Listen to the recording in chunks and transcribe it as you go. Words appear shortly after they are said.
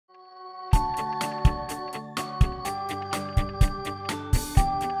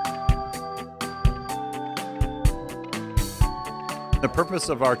The purpose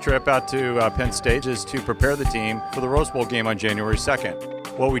of our trip out to Penn State is to prepare the team for the Rose Bowl game on January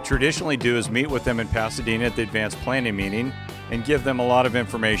 2nd. What we traditionally do is meet with them in Pasadena at the advanced planning meeting and give them a lot of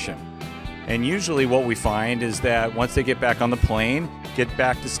information. And usually what we find is that once they get back on the plane, get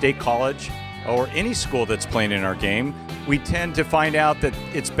back to State College or any school that's playing in our game, we tend to find out that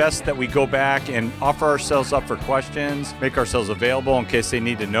it's best that we go back and offer ourselves up for questions, make ourselves available in case they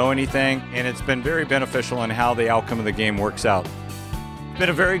need to know anything, and it's been very beneficial in how the outcome of the game works out. It's been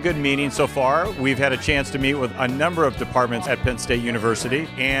a very good meeting so far. We've had a chance to meet with a number of departments at Penn State University,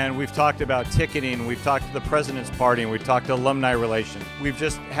 and we've talked about ticketing, we've talked to the President's Party, and we've talked to alumni relations. We've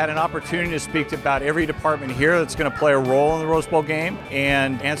just had an opportunity to speak to about every department here that's going to play a role in the Rose Bowl game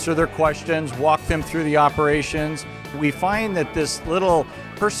and answer their questions, walk them through the operations. We find that this little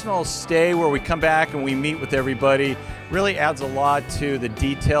personal stay where we come back and we meet with everybody really adds a lot to the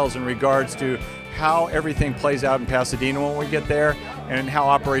details in regards to how everything plays out in Pasadena when we get there and how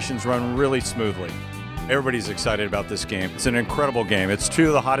operations run really smoothly. Everybody's excited about this game. It's an incredible game. It's two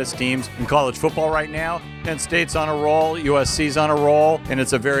of the hottest teams in college football right now. Penn State's on a roll, USC's on a roll, and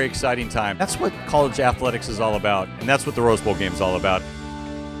it's a very exciting time. That's what college athletics is all about, and that's what the Rose Bowl game is all about.